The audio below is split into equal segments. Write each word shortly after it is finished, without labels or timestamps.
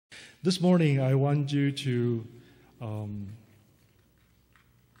This morning, I want you to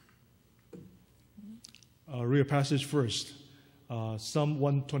read a passage first, Psalm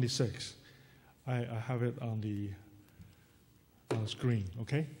 126. I have it on the screen,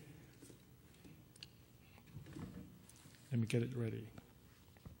 okay? Let me get it ready.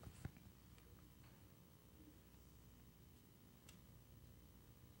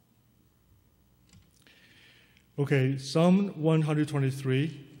 Okay, Psalm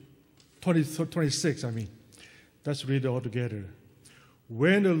 26, Let's read it all together.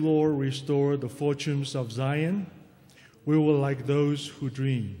 When the Lord restored the fortunes of Zion, we were like those who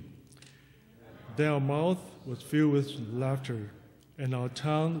dream. Then our mouth was filled with laughter, and our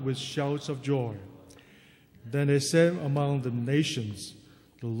tongue with shouts of joy. Then they said among the nations,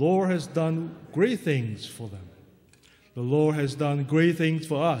 the Lord has done great things for them. The Lord has done great things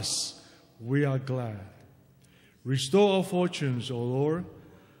for us. We are glad. Restore our fortunes, O Lord,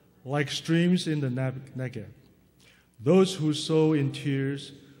 like streams in the Negev. Those who sow in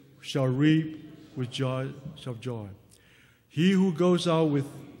tears shall reap with joy. He who goes out with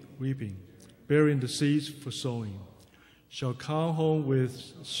weeping, bearing the seeds for sowing, shall come home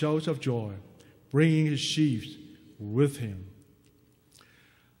with shouts of joy, bringing his sheaves with him.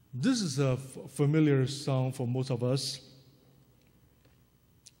 This is a familiar song for most of us.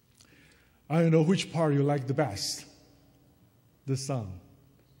 I don't know which part you like the best, this song.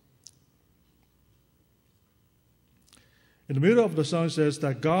 In the middle of the song says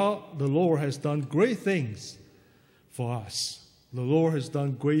that God, the Lord, has done great things for us. The Lord has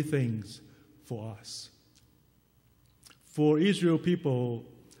done great things for us. For Israel people,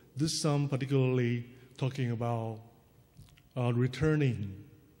 this song particularly talking about returning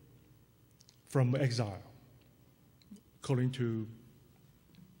from exile, according to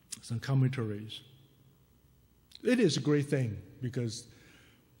some commentaries. It is a great thing because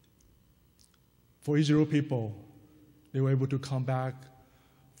for Israel people, they were able to come back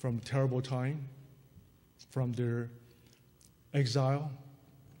from a terrible time, from their exile,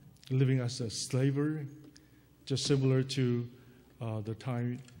 living as a slaver, just similar to the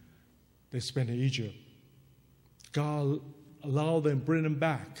time they spent in Egypt. God allowed them, bring them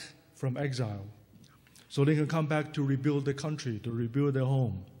back from exile so they can come back to rebuild the country, to rebuild their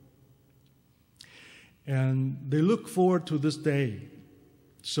home. And they look forward to this day.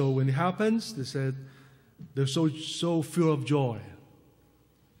 So when it happens, they said they're so full of joy.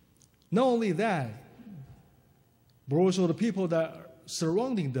 Not only that, but also the people that are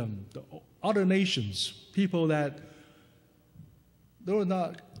surrounding them, the other nations, people that they were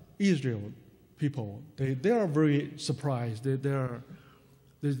not Israel people. They are very surprised.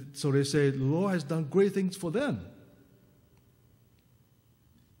 So they say, the Lord has done great things for them.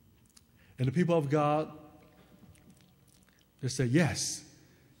 And the people of God, they say, yes,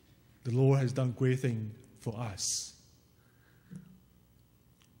 the Lord has done great things for us.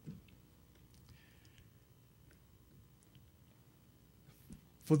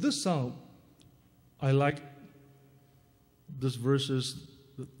 For this song, I like this verses,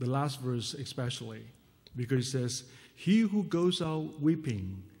 the last verse especially, because it says, he who goes out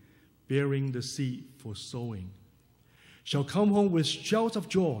weeping, bearing the seed for sowing, shall come home with shouts of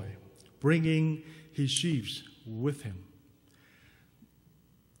joy, bringing his sheaves with him.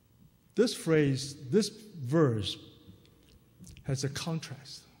 This phrase, this verse, has a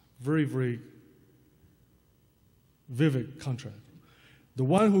contrast, very, very vivid contrast. The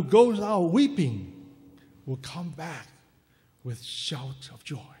one who goes out weeping will come back with shouts of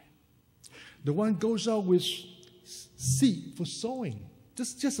joy. The one goes out with seed for sowing,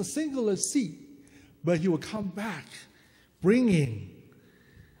 just a singular seed, but he will come back bringing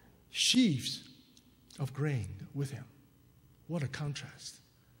sheaves of grain with him. What a contrast.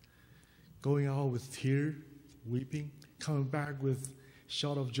 Going out with tears, weeping, coming back with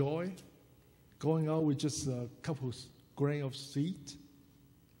shout of joy, going out with just a couple of grain of seed,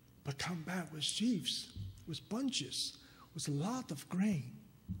 but come back with sheaves, with bunches, with a lot of grain,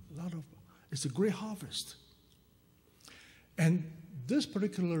 it's a great harvest. And this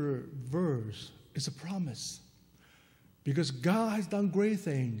particular verse is a promise because God has done great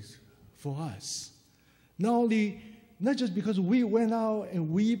things for us. Not just because we went out and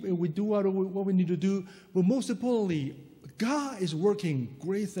weep and we do what we need to do, but most importantly, God is working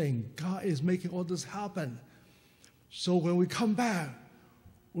great things. God is making all this happen. So when we come back,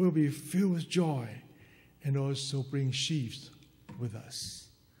 we'll be filled with joy and also bring sheaves with us.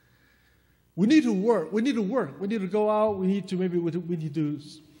 We need to work. We need to work. We need to go out. We need to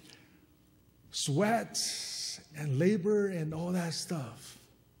sweat and labor and all that stuff.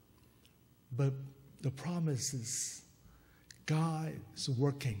 But the promise is God is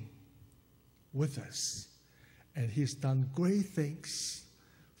working with us. And He's done great things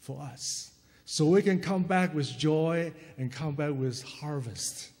for us. So we can come back with joy and come back with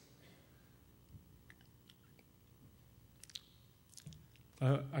harvest.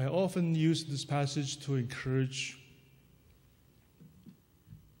 I often use this passage to encourage,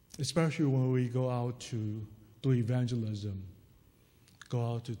 especially when we go out to do evangelism,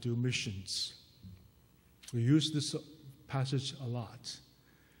 go out to do missions. We use this passage a lot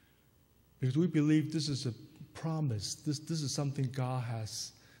because we believe this is a promise. This is something God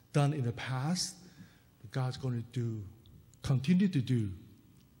has done in the past, but God's going to continue to do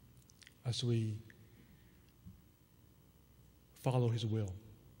as we follow His will.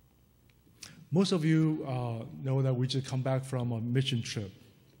 Most of you know that we just come back from a mission trip.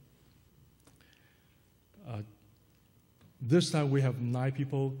 This time we have 9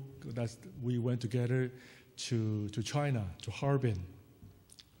 people that we went together to China, to Harbin.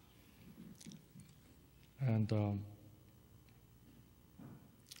 And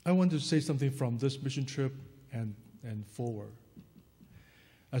I want to say something from this mission trip and forward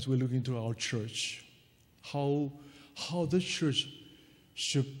as we look into our church, how this church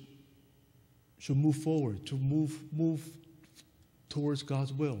should move forward, to move towards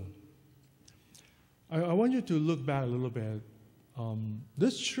God's will. I want you to look back a little bit.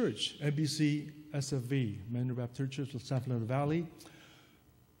 This church, MBCSFV, Manuel Baptist Church of San Fernando Valley,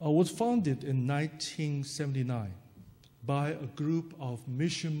 was founded in 1979 by a group of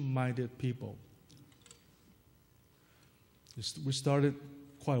mission-minded people. We started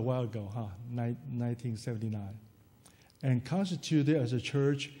quite a while ago, 1979, and constituted as a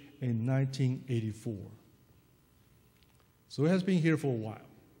church in 1984. So it has been here for a while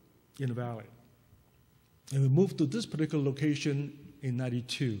in the valley. And we moved to this particular location in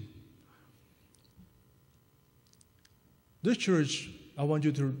 92. This church, I want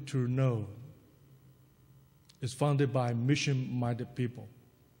you to know, is founded by mission-minded people.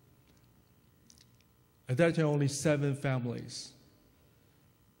 At that time, only 7 families,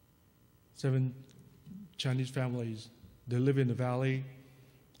 7 Chinese families. They live in the valley,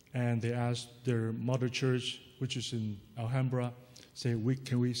 and they asked their mother church, which is in Alhambra, say,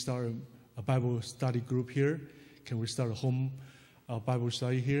 can we start a Bible study group here? Can we start a home Bible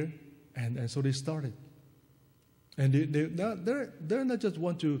study here? And so they started. And they're not just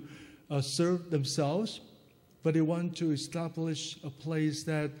want to serve themselves, but they want to establish a place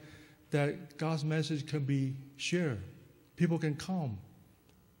that God's message can be shared. People can come,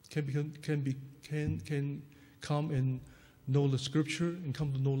 can come and know the Scripture and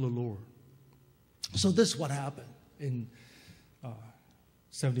come to know the Lord. So this is what happened in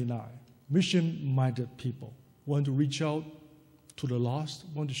 79. Mission-minded people want to reach out to the lost,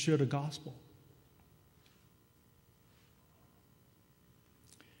 want to share the gospel.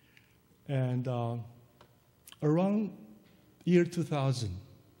 And around year 2000,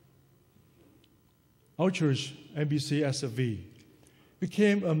 our church, MBCSFV,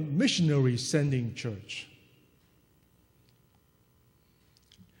 became a missionary sending church.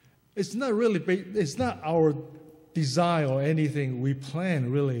 It's not our design or anything we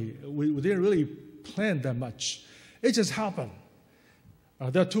planned, really. We didn't really plan that much. It just happened.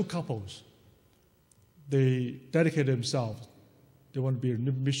 There are 2 couples. They dedicated themselves. They want to be a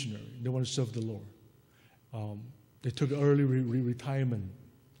missionary. They want to serve the Lord. They took early retirement.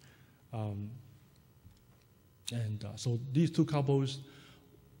 So these 2 couples,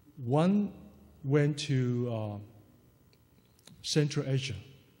 one went to Central Asia.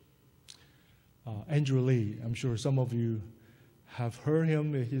 Andrew Lee, I'm sure some of you have heard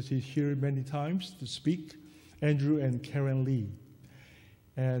him. He's here many times to speak. Andrew and Karen Lee.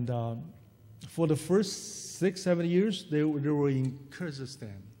 And for the first 6-7 years, they were in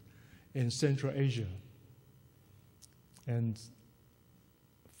Kyrgyzstan, in Central Asia. And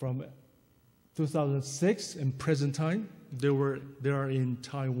from 2006 and present time, they are in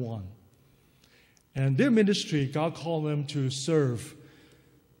Taiwan. And their ministry, God called them to serve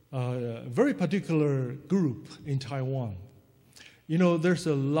a very particular group in Taiwan. You know, there's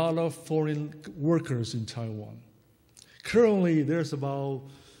a lot of foreign workers in Taiwan. Currently, there's about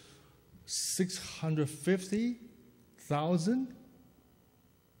 650,000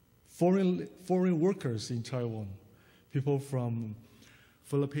 foreign workers in Taiwan. People from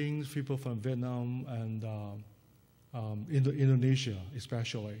Philippines, people from Vietnam, and Indonesia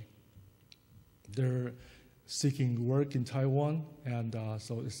especially. They're seeking work in Taiwan, and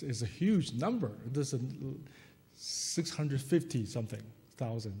so it's a huge number. There's 650-something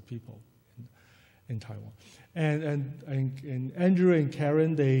thousand people in Taiwan. And Andrew and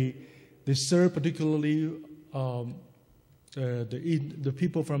Karen, they serve particularly the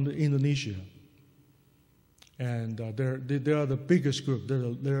people from Indonesia. And they are the biggest group.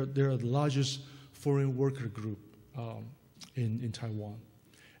 They're the largest foreign worker group in Taiwan.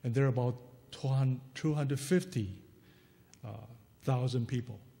 And there are about 250,000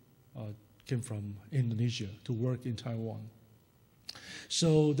 people came from Indonesia to work in Taiwan.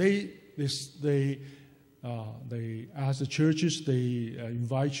 So they ask the churches, they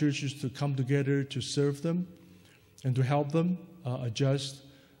invite churches to come together to serve them and to help them adjust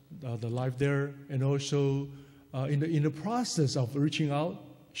the life there, and also in the process of reaching out,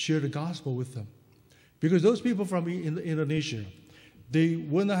 share the gospel with them. Because those people from Indonesia, they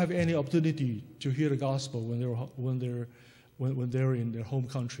will not have any opportunity to hear the gospel when they're in their home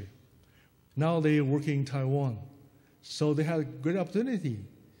country. Now they're working in Taiwan, so they had a great opportunity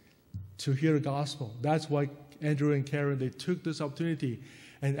to hear the gospel. That's why Andrew and Karen, they took this opportunity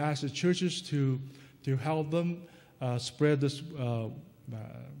and asked the churches to help them spread this.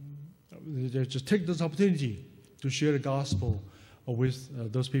 They just take this opportunity to share the gospel with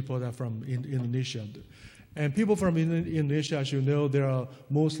those people that are from Indonesia. And people from Indonesia, as you know, they are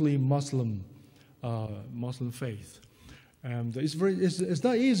mostly Muslim faith. And it's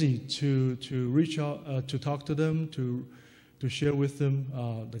not easy to reach out, to talk to them, to share with them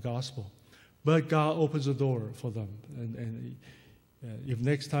the gospel. But God opens the door for them. And if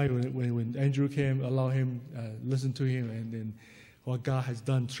next time when Andrew came, allow him, listen to him, and then what God has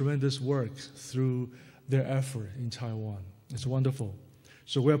done tremendous work through their effort in Taiwan. It's wonderful.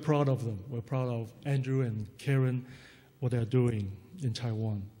 So we're proud of them. We're proud of Andrew and Karen, what they're doing in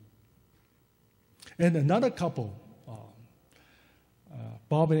Taiwan. And another couple,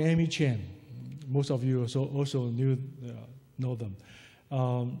 Bob and Amy Chen. Most of you also know them.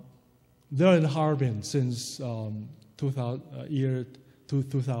 They're in Harbin since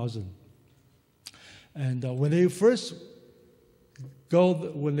 2000. And when they first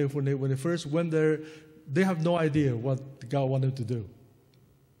when they first went there, they have no idea what God wanted to do,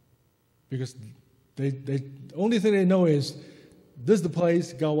 because the only thing they know is this is the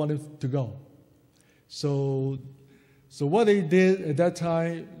place God wanted to go. So what they did at that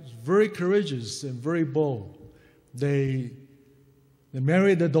time was very courageous and very bold. They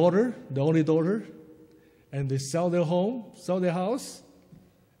married their daughter, the only daughter, and they sell their home, sell their house,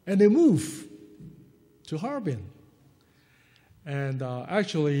 and they move to Harbin. And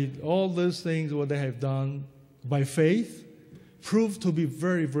actually, all those things, what they have done by faith, proved to be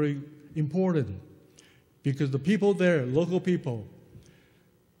very, very important. Because the people there, local people,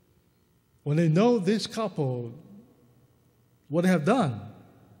 when they know this couple, what they have done,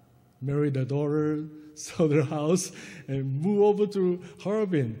 married their daughter, sell their house, and move over to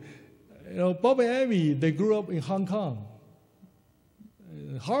Harbin. You know, Bob and Amy, they grew up in Hong Kong.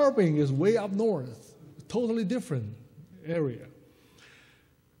 Harbin is way up north, totally different area.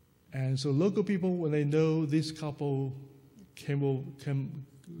 And so local people, when they know this couple went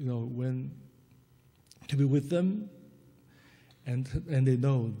to be with them, and they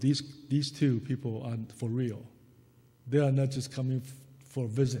know these two people are for real. They are not just coming for a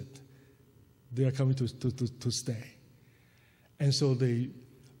visit. They are coming to stay. And so they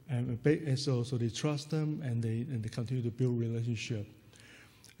trust them, and they continue to build relationship.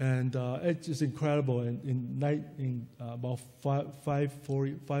 And it's just incredible. And in about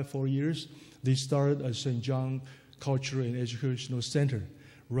four years, they started a St. John Cultural and Educational Center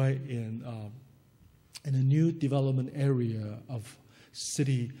right in a new development area of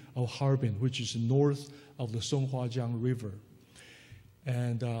city of Harbin, which is north of the Songhuajiang River.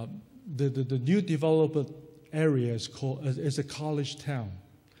 And the new development area is a college town.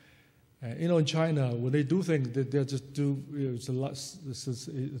 In China, when they do things, they just do, it's a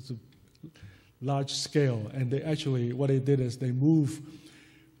large scale. And they actually, what they did is they moved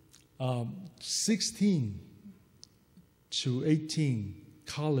 16 to 18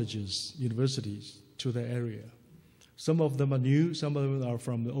 colleges, universities to the area. Some of them are new, some of them are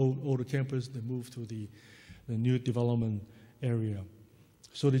from the older campus. They moved to the new development area.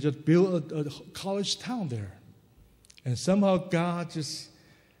 So they just built a college town there. And somehow God just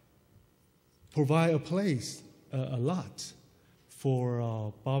provide a place, a lot,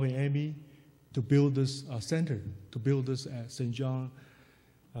 for Bob and Amy to build this center, to build this St. John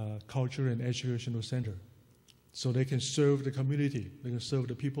Cultural and Educational Center. So they can serve the community, they can serve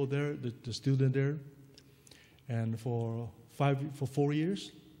the people there, the student there. And for 4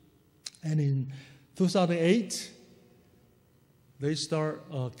 years. And in 2008, they start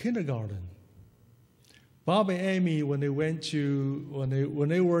a kindergarten. Bob and Amy, when they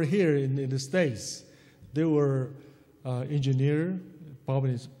were here in the States, they were engineer. Bob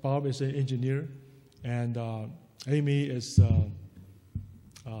is an engineer, and Amy is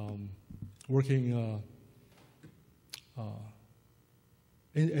working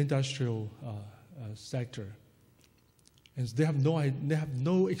industrial sector, and they have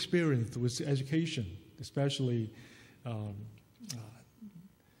no experience with education, especially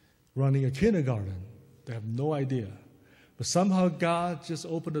running a kindergarten. They have no idea, but somehow God just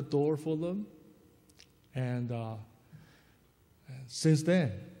opened the door for them, and since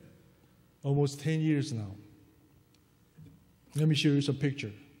then, almost 10 years now. Let me show you some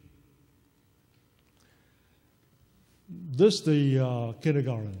picture. This is the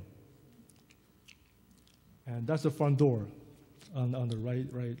kindergarten, and that's the front door on the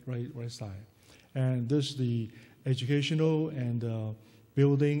right side. And this is the educational and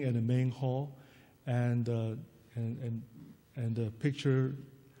building and the main hall, and the picture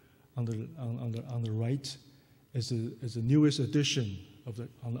on the right is the newest addition of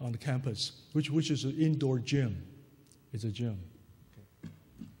on the campus, which is an indoor gym. It's a gym.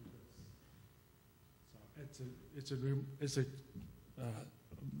 It's a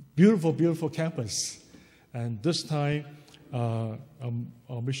beautiful campus, and this time our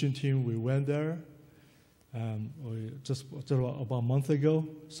mission team, we went there just about a month ago.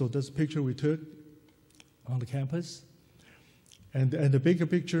 So that's a picture we took on the campus, and the bigger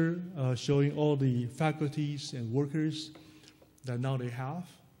picture showing all the faculties and workers that now they have.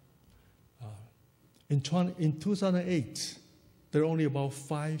 In 2008, there are only about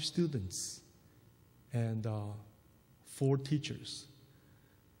 5 students and 4 teachers.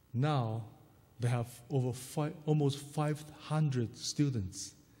 Now they have almost 500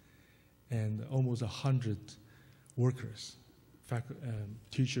 students and almost 100 workers,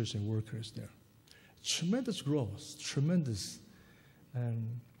 teachers and workers there. Tremendous growth, tremendous,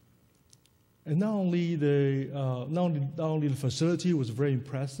 and not only the facility was very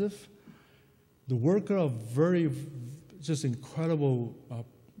impressive. The workers are just incredible.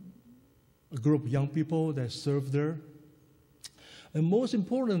 A group of young people that serve there. And most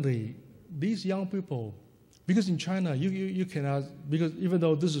importantly, these young people, because in China, you cannot, because even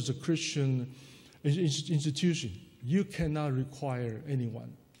though this is a Christian institution, you cannot require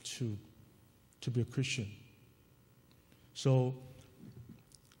anyone to be a Christian. So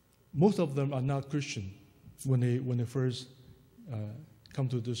most of them are not Christian when they first come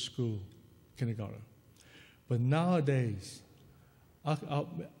to this school, kindergarten. But nowadays,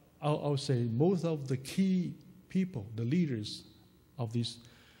 I'll say most of the key people, the leaders of this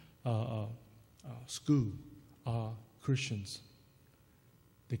school are Christians.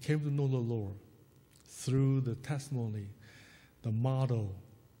 They came to know the Lord through the testimony, the model,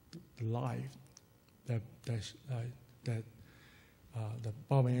 the life that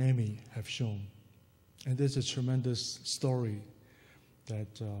Bob and Amy have shown. And this is a tremendous story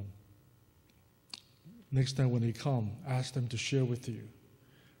that next time when they come, ask them to share with you.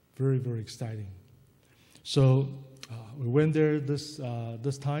 Very, very exciting. So we went there this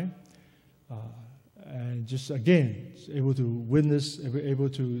time, and just again able to witness, able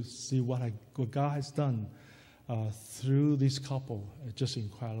to see what God has done through this couple. It's just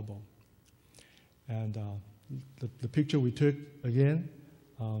incredible. And the picture we took again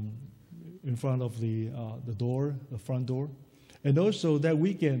in front of the door, the front door, and also that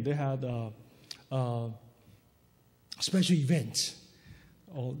weekend they had a special event.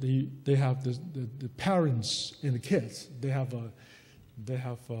 They have the parents and the kids. They have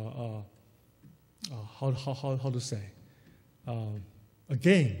how to say a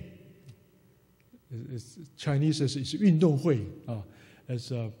game. It's Chinese it's 运动会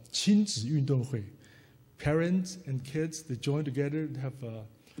it's a 亲子运动会. Parents and kids, they join together. They have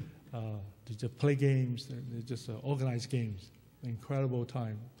they just play games. They just organize games. Incredible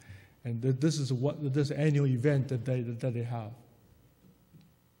time, and this is this annual event that they have.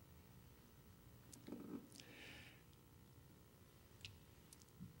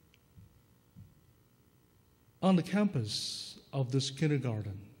 On the campus of this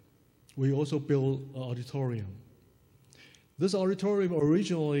kindergarten, we also built an auditorium. This auditorium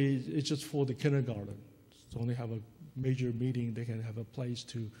originally is just for the kindergarten. So when they have a major meeting, they can have a place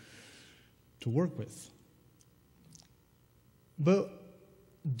to work with. But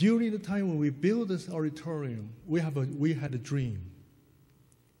during the time when we built this auditorium, we had a dream.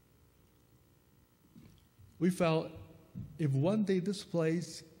 We felt if one day this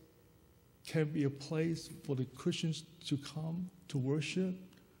place can be a place for the Christians to come to worship,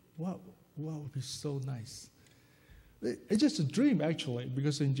 what would be so nice. It's just a dream, actually,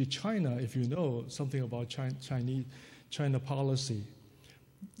 because in China, if you know something about China policy,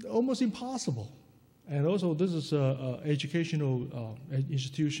 almost impossible. And also, this is an educational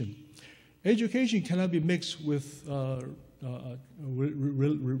institution. Education cannot be mixed with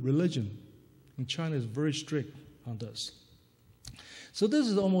religion. And China is very strict on this. So this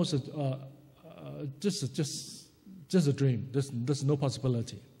is almost just a dream. There's no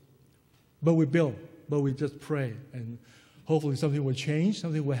possibility. But we build, but we just pray, and hopefully something will change,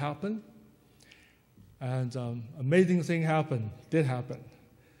 something will happen. And amazing thing did happen.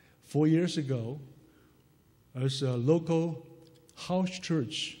 4 years ago, as a local house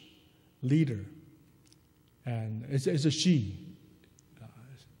church leader, and it's a she,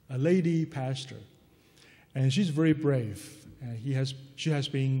 a lady pastor, and she's very brave. And she has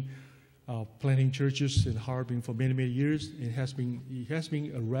been planting churches in Harbin for many years. He has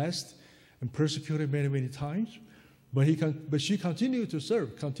been arrested and persecuted many times, but she continued to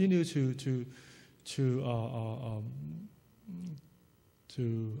serve, continued to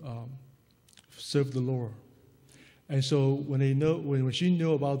serve the Lord. And so when she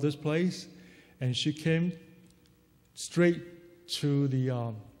knew about this place, and she came straight to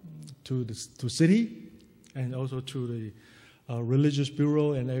the city, and also to the religious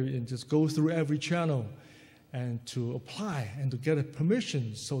bureau, and just go through every channel, and to apply and to get a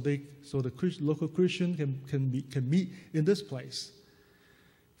permission so the local Christian can meet in this place.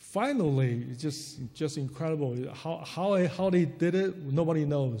 Finally, it's just incredible how they did it. Nobody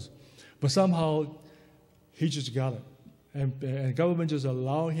knows, but somehow he just got it, and government just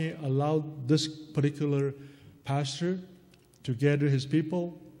allowed this particular pastor to gather his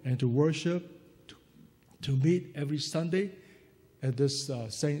people and to worship, to meet every Sunday at this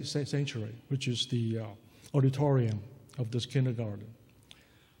sanctuary, which is the auditorium of this kindergarten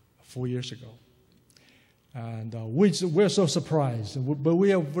 4 years ago. And we're so surprised, but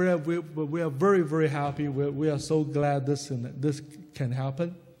we are very happy. We are so glad this can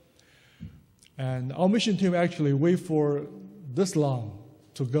happen. And our mission team actually wait for this long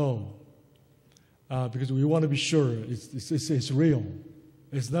to go because we want to be sure it's real.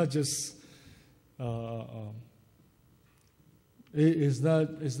 It's not just it's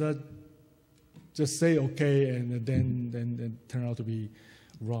not just say okay and then turn out to be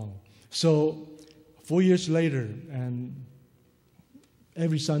wrong. So 4 years later, and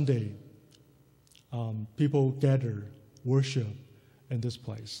every Sunday, people gather, worship in this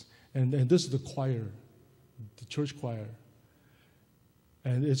place. And this is the choir, the church choir.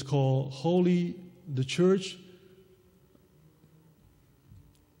 And it's called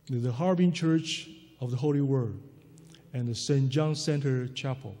the Harbin Church of the Holy Word, and the St. John Center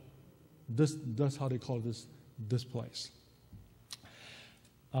Chapel. That's how they call this place.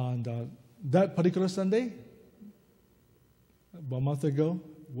 And that particular Sunday, about a month ago,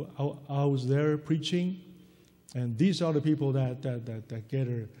 I was there preaching, and these are the people that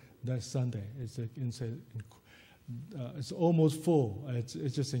gather that Sunday. It's almost full. It's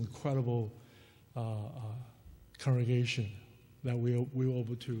just incredible congregation that we were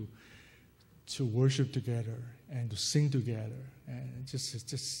able to worship together and to sing together, and it's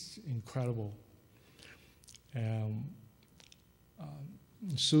just incredible.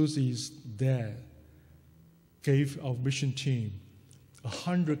 Susie's dad gave our mission team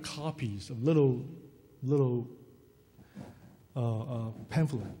 100 copies of little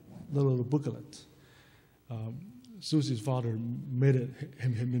pamphlet, little booklet. Susie's father made it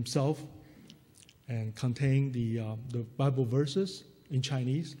himself, and contained the Bible verses in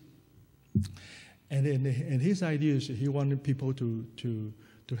Chinese. And his idea is he wanted people to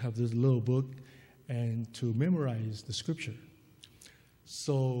have this little book and to memorize the scripture.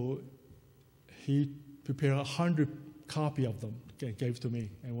 So he prepared 100 copies of them and gave to me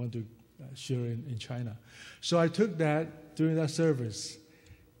and wanted to share in China. So I took that during that service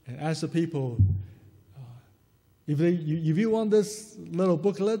and asked the people, if you want this little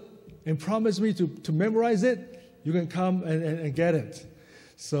booklet and promise me to memorize it, you can come and get it.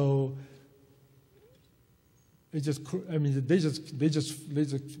 So they just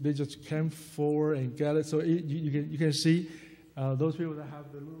came forward and got it. So you can see those people that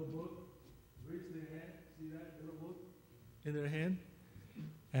have the little book, raise their hand. See that little book in their hand,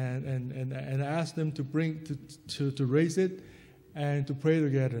 and I asked them to bring to raise it and to pray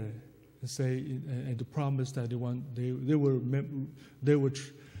together and say and to promise that they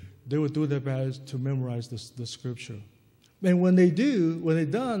would do their best to memorize the scripture. And when they're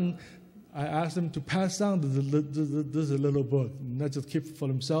done, I asked them to pass on this little book, not just keep it for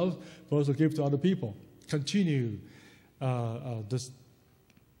themselves, but also give to other people. Continue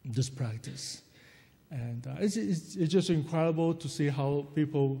this practice. And it's just incredible to see how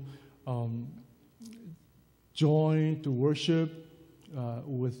people join to worship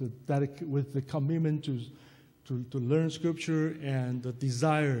with the commitment to learn Scripture and the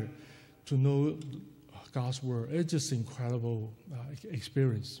desire to know God's Word. It's just incredible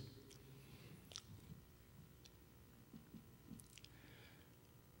experience.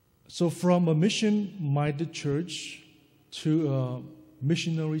 So from a mission-minded church to a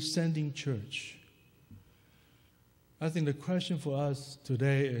missionary-sending church, I think the question for us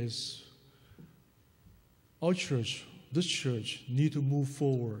today is, our church, this church, need to move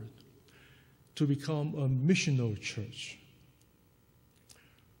forward to become a missional church.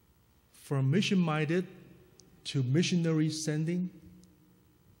 From mission-minded to missionary-sending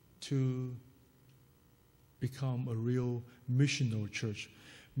to become a real missional church.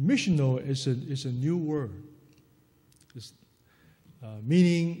 Missional is a new word,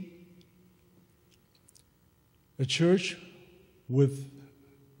 meaning a church with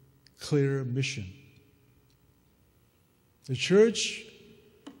clear mission. The church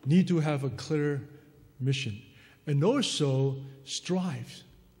need to have a clear mission and also strive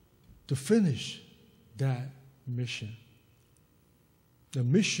to finish that mission. The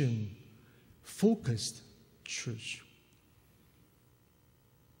mission-focused church.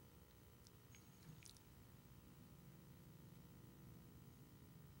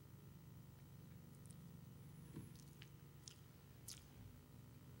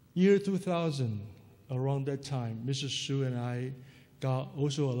 Year 2000, around that time, Mrs. Su and I God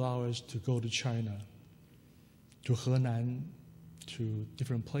also allowed us to go to China, to Henan, to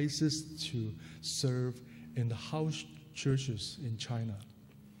different places to serve in the house churches in China.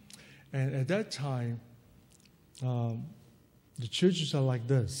 And at that time, the churches are like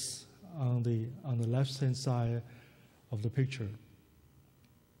this on the left-hand side of the picture.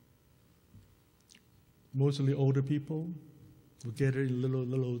 Mostly older people. We gather in a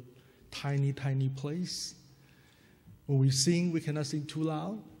little tiny place. When we sing, we cannot sing too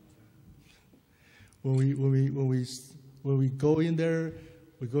loud. When we go in there,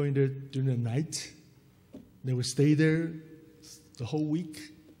 we go in there during the night. Then we stay there the whole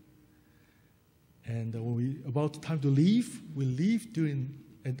week. And when about time to leave, we leave during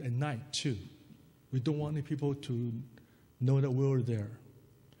at night too. We don't want any people to know that we were there.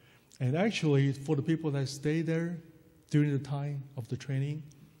 And actually, for the people that stay there during the time of the training,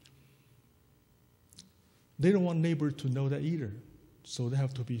 they don't want neighbors to know that either. So they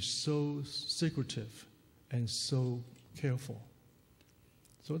have to be so secretive and so careful.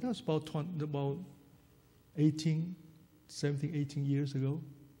 So that's about 17, 18 years ago.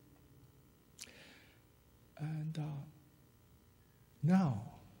 And now,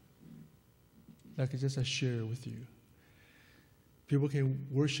 like I just shared with you, people can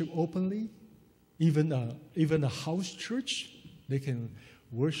worship openly. Even a house church, they can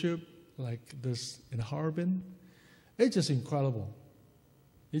worship like this in Harbin. It's just incredible.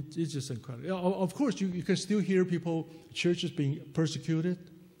 It's just incredible. Of course, you can still hear people, churches being persecuted,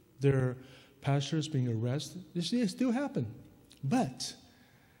 their pastors being arrested. It still happen. But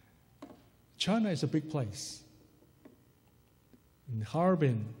China is a big place. In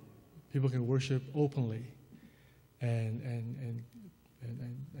Harbin, people can worship openly, and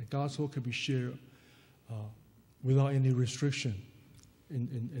God's word can be shared without any restriction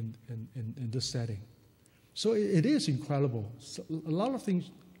in this setting. So it is incredible. So a lot of things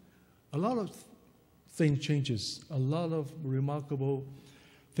changes. A lot of remarkable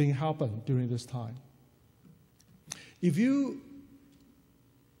things happen during this time. If you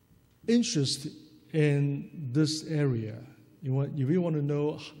interested in this area, if you want to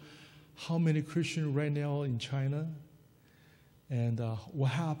know how many Christians right now in China, and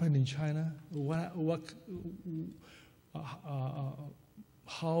what happened in China,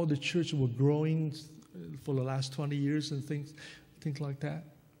 how the church was growing for the last 20 years and things like that.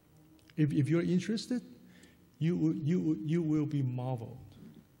 If you're interested, you will be marveled.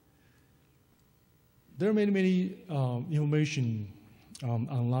 There are many information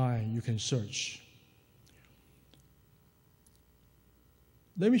online you can search.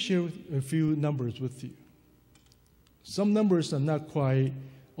 Let me share a few numbers with you. Some numbers are not quite,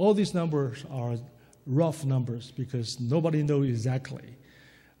 all these numbers are rough numbers because nobody knows exactly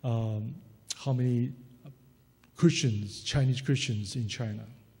how many Christians, Chinese Christians in China.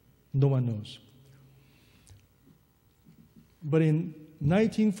 No one knows. But in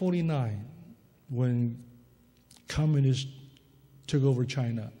 1949, when communists took over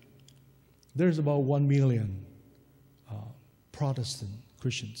China, there's about 1 million Protestant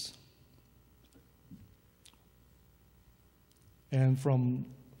Christians. And from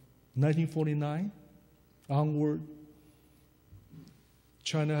 1949 onward,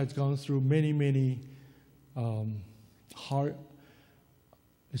 China has gone through many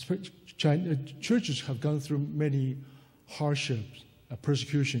churches have gone through many hardships,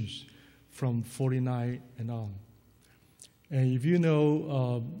 persecutions from 49 and on. And if you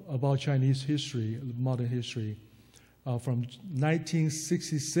know about Chinese history, modern history, from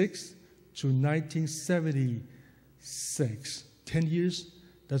 1966 to 1976, 10 years,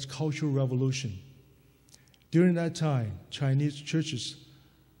 that's Cultural Revolution. During that time, Chinese churches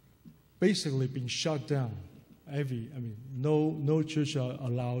basically been shut down. No church are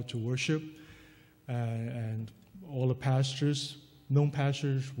allowed to worship, and all the pastors, known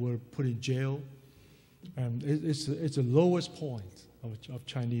pastors, were put in jail. And it's the lowest point of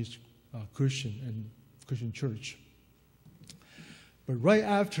Chinese Christian and Christian church. But right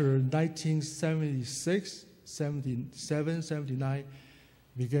after 1976, 77, 79,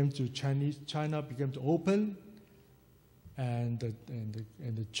 China began to open, and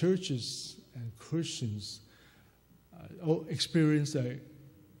the churches and Christians experienced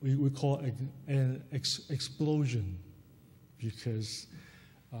we call an explosion, because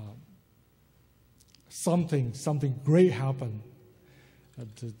something great happened.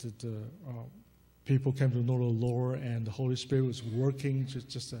 People came to know the Lord, and the Holy Spirit was working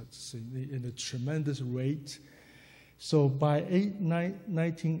just in a tremendous rate. So by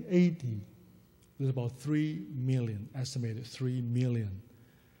 1980, there's about 3 million, estimated 3 million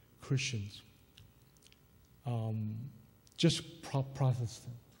Christians. Just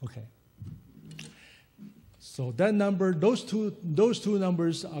Protestant, okay. So that number, those two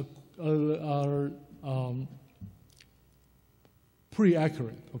numbers are pretty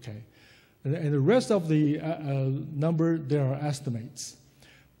accurate, okay. And the rest of the number, there are estimates.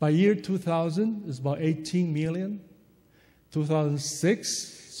 By year 2000, it's about 18 million.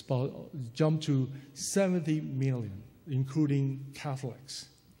 2006, it's about jumped to 70 million, including Catholics.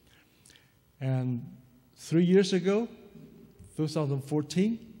 And 3 years ago,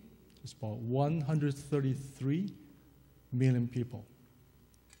 2014, it's about 133 million people.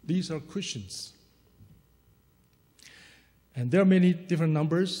 These are Christians. And there are many different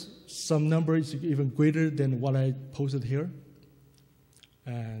numbers. Some number is even greater than what I posted here.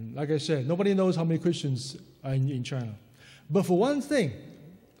 And like I said, nobody knows how many Christians are in China. But for one thing,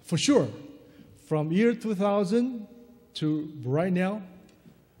 for sure, from year 2000 to right now,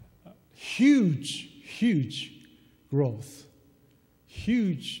 huge growth,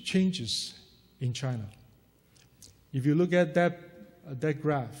 huge changes in China. If you look at that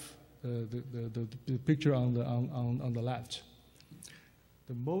graph, the picture on the left,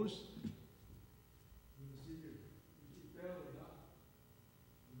 the most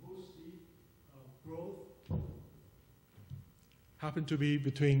growth happened to be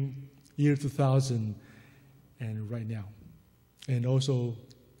between year 2000 and right now, and also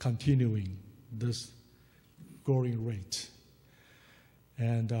continuing this growing rate.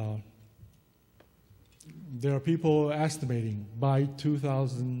 And there are people estimating by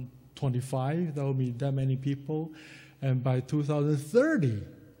 2025 there will be that many people, and by 2030,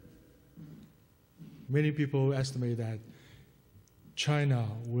 many people estimate that China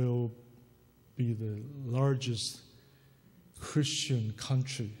will be the largest Christian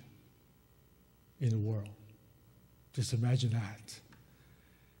country in the world. Just imagine that.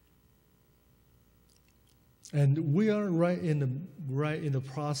 And we are right in the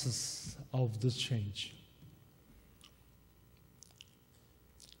process of this change.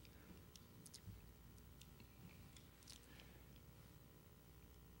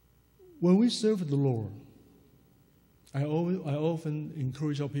 When we serve the Lord, I often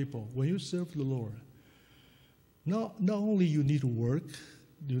encourage our people, when you serve the Lord, not only you need to work,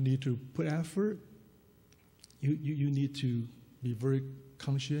 you need to put effort, you need to be very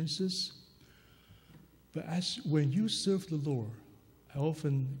conscientious. But when you serve the Lord, I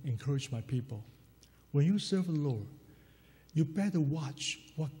often encourage my people, when you serve the Lord, you better watch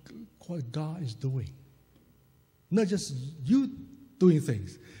what God is doing. Not just you doing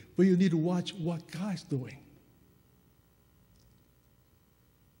things, but you need to watch what God is doing.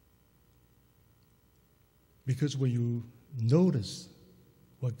 Because when you notice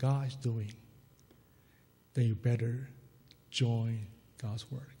what God is doing, then you better join God's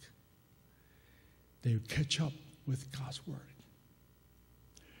work. Then you catch up with God's word.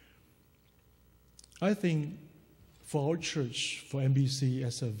 I think for our church, for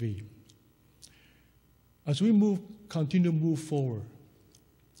MBCSFV, as we continue to move forward,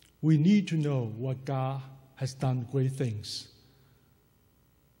 we need to know what God has done great things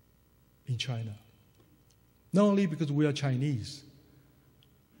in China. Not only because we are Chinese,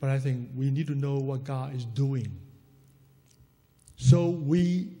 but I think we need to know what God is doing. So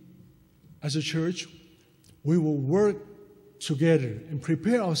we, as a church, we will work together and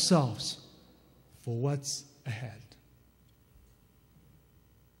prepare ourselves for what's ahead.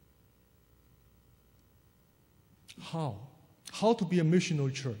 How to be a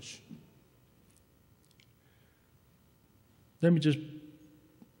missional church? Let me just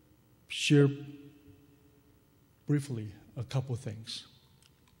share briefly a couple things.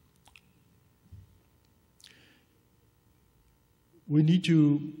 We need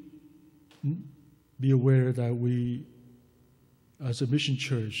to be aware that we, as a mission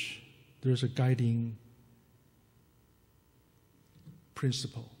church, there's a guiding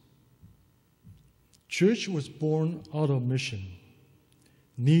principle. Church was born out of mission,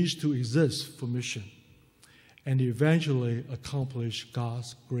 needs to exist for mission, and eventually accomplish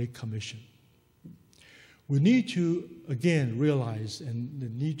God's Great Commission. We need to, again, realize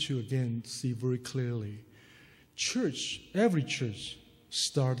and need to, again, see very clearly, church, every church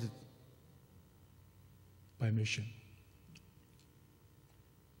started by mission.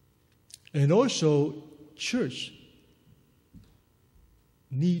 And also, church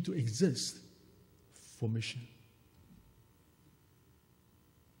need to exist for mission.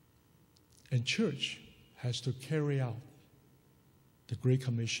 And church has to carry out the Great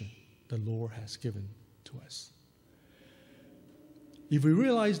Commission the Lord has given to us. If we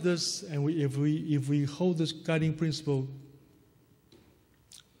realize this and if we hold this guiding principle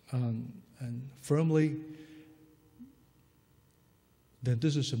and firmly, then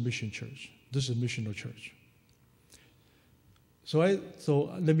this is a mission church. This is a missional church. So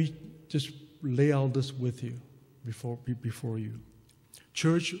let me just lay out this with you before you.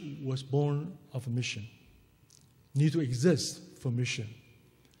 Church was born of a mission, need to exist for mission,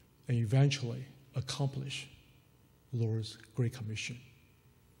 and eventually accomplish Lord's Great Commission.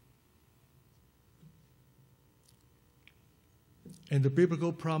 And the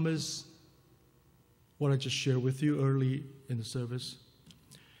biblical promise, what I just shared with you early in the service,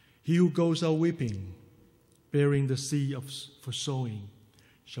 he who goes out weeping, bearing the seed for sowing,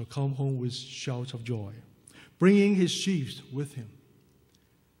 shall come home with shouts of joy, bringing his sheaves with him.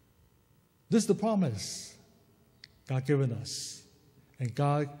 This is the promise God given us. And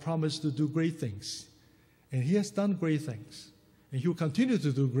God promised to do great things. And he has done great things. And he will continue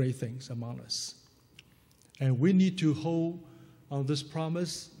to do great things among us. And we need to hold on this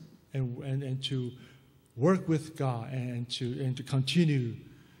promise and to work with God and to continue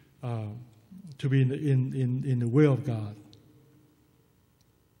to be in the will of God.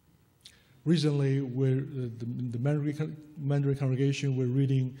 Recently, the Mandarin congregation, we're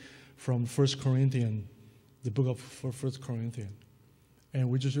reading from 1 Corinthians, the book of 1 Corinthians. And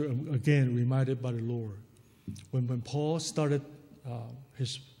we just, again, reminded by the Lord. When Paul started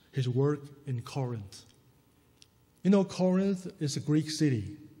his work in Corinth, you know, Corinth is a Greek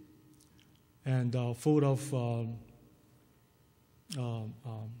city and full of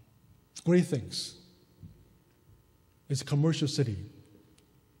great things. It's a commercial city.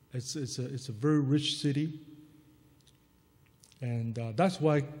 It's a very rich city. And that's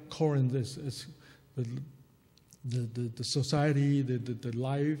why Corinth is the society, the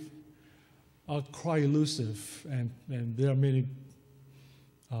life are quite elusive, and there are many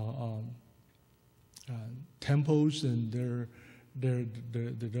temples, and there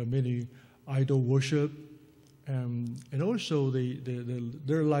are many idol worship, and also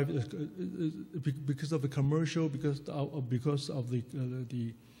their life because of the commercial, because of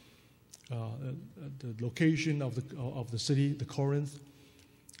the location of the city, the Corinth.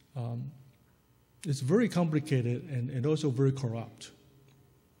 It's very complicated and also very corrupt.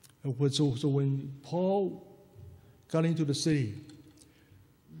 So when Paul got into the city,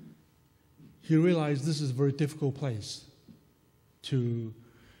 he realized this is a very difficult place to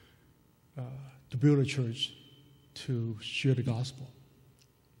build a church, to share the gospel.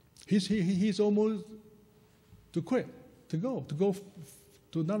 He's almost to quit, to go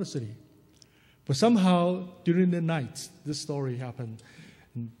to another city. But somehow, during the night, this story happened,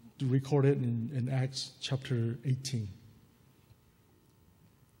 recorded in Acts chapter 18.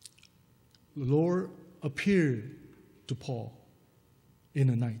 The Lord appeared to Paul in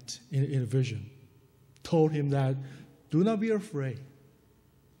the night, in a vision, told him that, do not be afraid,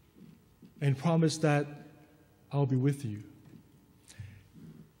 and promised that I'll be with you.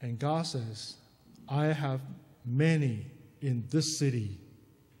 And God says, I have many in this city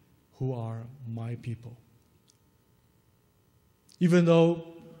who are my people. Even though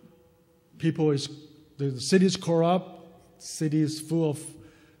the city is corrupt, the city is full of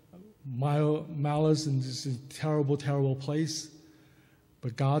malice, and this is a terrible, terrible place,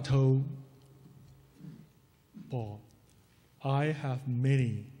 but God told Paul, I have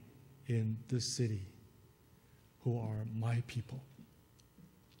many in this city who are my people.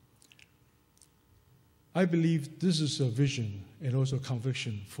 I believe this is a vision and also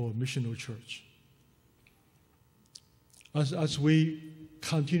conviction for a missional church. As we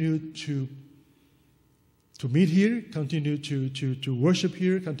continue to to meet here, continue to worship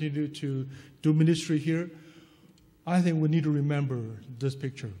here, continue to do ministry here, I think we need to remember this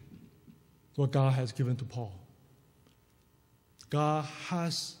picture, what God has given to Paul. God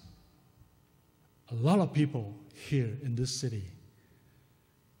has a lot of people here in this city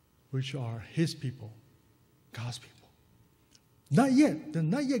which are his people, God's people. Not yet. They're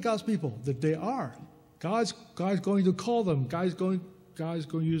not yet God's people. That they are. God's going to call them. God's going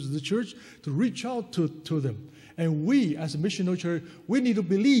to use the church to reach out to them. And we, as a missional church, we need to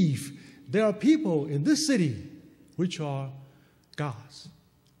believe there are people in this city which are God's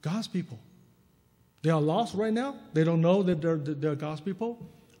people. They are lost right now. They don't know that they're God's people.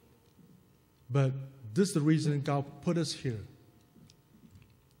 But this is the reason God put us here,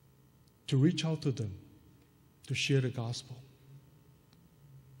 to reach out to them, to share the gospel.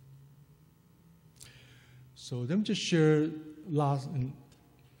 So let me just share last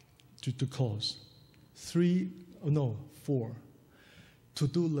to close. 4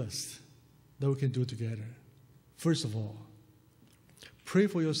 to-do lists that we can do together. First of all, pray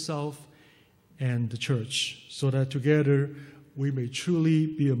for yourself and the church so that together we may truly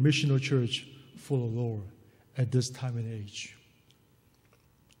be a missional church for the Lord at this time and age.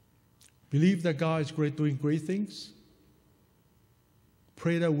 Believe that God is doing great things.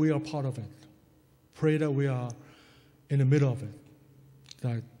 Pray that we are part of it. Pray that we are in the middle of it,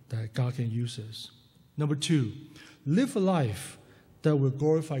 that God can use us. Number 2, live a life that will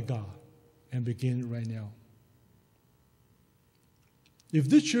glorify God, and begin right now. If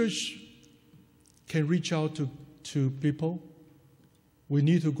this church can reach out to people, we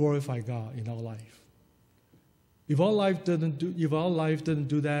need to glorify God in our life. If our life doesn't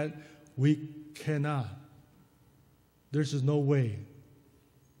do that, we cannot. There's just no way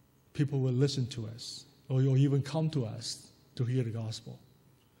people will listen to us or even come to us to hear the gospel.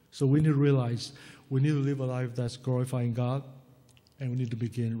 So we need to realize we need to live a life that's glorifying God, and we need to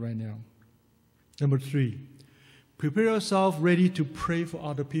begin right now. Number 3, prepare yourself ready to pray for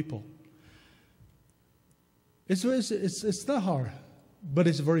other people. It's not hard, but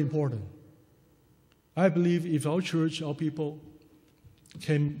it's very important. I believe if our church, our people,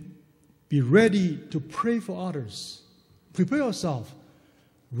 can be ready to pray for others, prepare yourself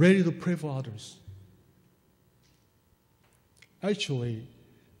ready to pray for others. Actually,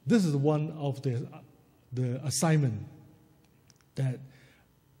 this is one of the assignment that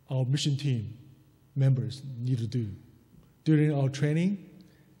our mission team members need to do. During our training,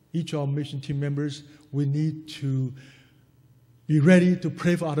 each of our mission team members, we need to be ready to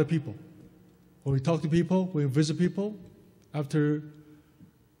pray for other people. When we talk to people, when we visit people, after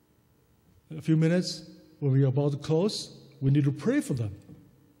a few minutes, when we are about to close, we need to pray for them.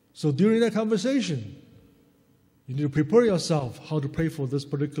 So during that conversation, you need to prepare yourself how to pray for this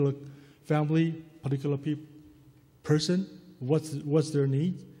particular family, particular person, what's their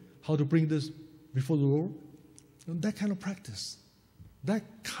need, how to bring this before the Lord. And that kind of practice, that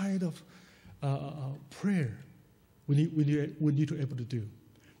kind of prayer, we need to be able to do.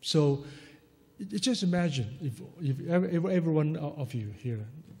 So just imagine if every one of you here,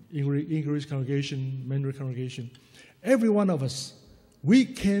 English congregation, Mandarin congregation, every one of us, we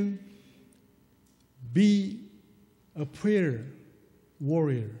can be a prayer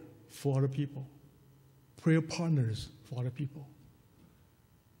warrior for other people, prayer partners for other people.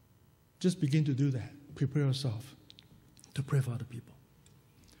 Just begin to do that. Prepare yourself to pray for other people.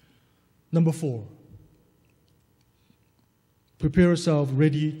 Number 4, prepare yourself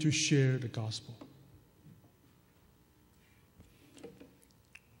ready to share the gospel.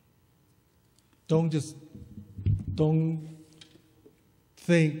 Don't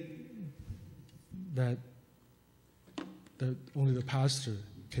think that only the pastor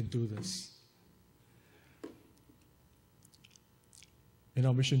can do this. In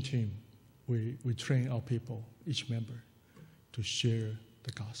our mission team, we train our people, each member, to share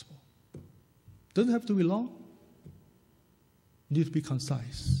the gospel. Doesn't have to be long. It needs to be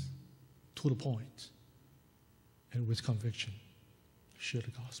concise, to the point, and with conviction. Share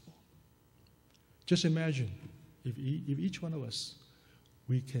the gospel. Just imagine if each one of us,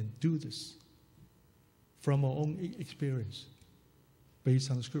 we can do this from our own experience,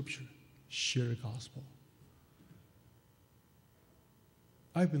 based on the scripture, share the gospel.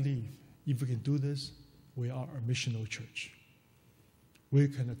 I believe if we can do this, we are a missional church. We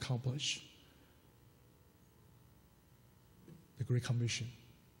can accomplish the Great Commission,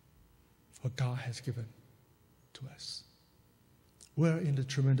 what God has given to us. We're in the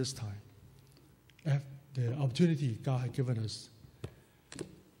tremendous time. The opportunity God has given us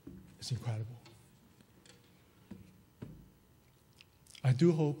is incredible. I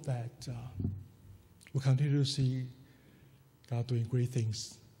do hope that We'll continue to see God doing great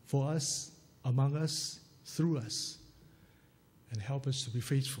things for us, among us, through us, and help us to be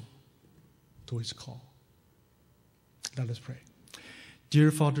faithful to His call. Let us pray.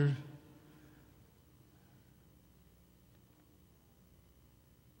 Dear Father,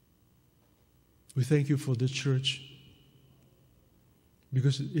 we thank you for this church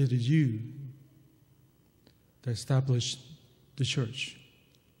because it is you that established the church,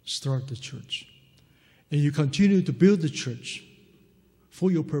 start the church. And you continue to build the church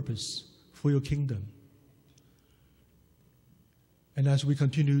for your purpose, for your kingdom. And as we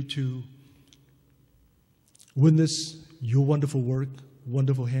continue to witness your wonderful work,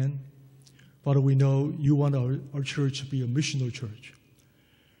 wonderful hand, Father, we know you want our church to be a missional church.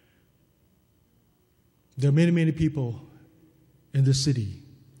 There are many, many people in the city,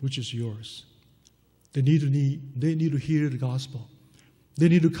 which is yours. They need to hear the gospel. They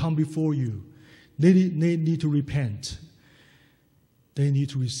need to come before you. They need to repent. They need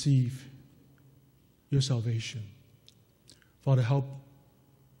to receive your salvation. Father, help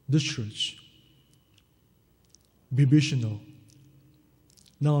this church be missional.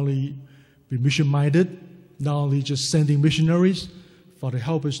 Not only be mission-minded, not only just sending missionaries. Father,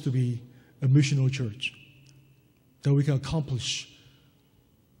 help us to be a missional church, that we can accomplish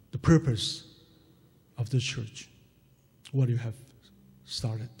the purpose of this church, what you have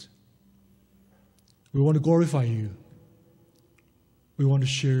started. We want to glorify you. We want to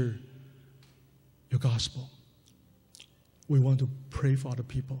share your gospel. We want to pray for other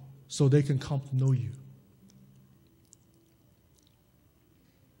people so they can come to know you.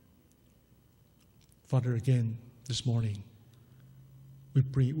 Father, again, this morning, we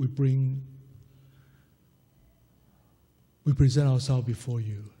present ourselves before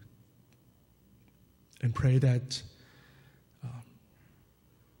you and pray that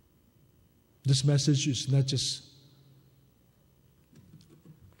this message is not just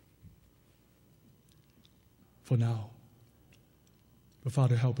for now, but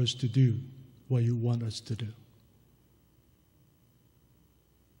Father, help us to do what you want us to do.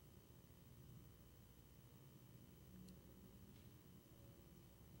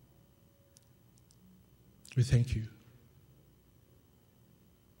 We thank you.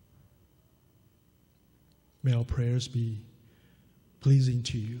 May our prayers be pleasing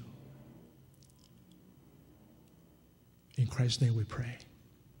to you. In Christ's name we pray.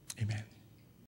 Amen.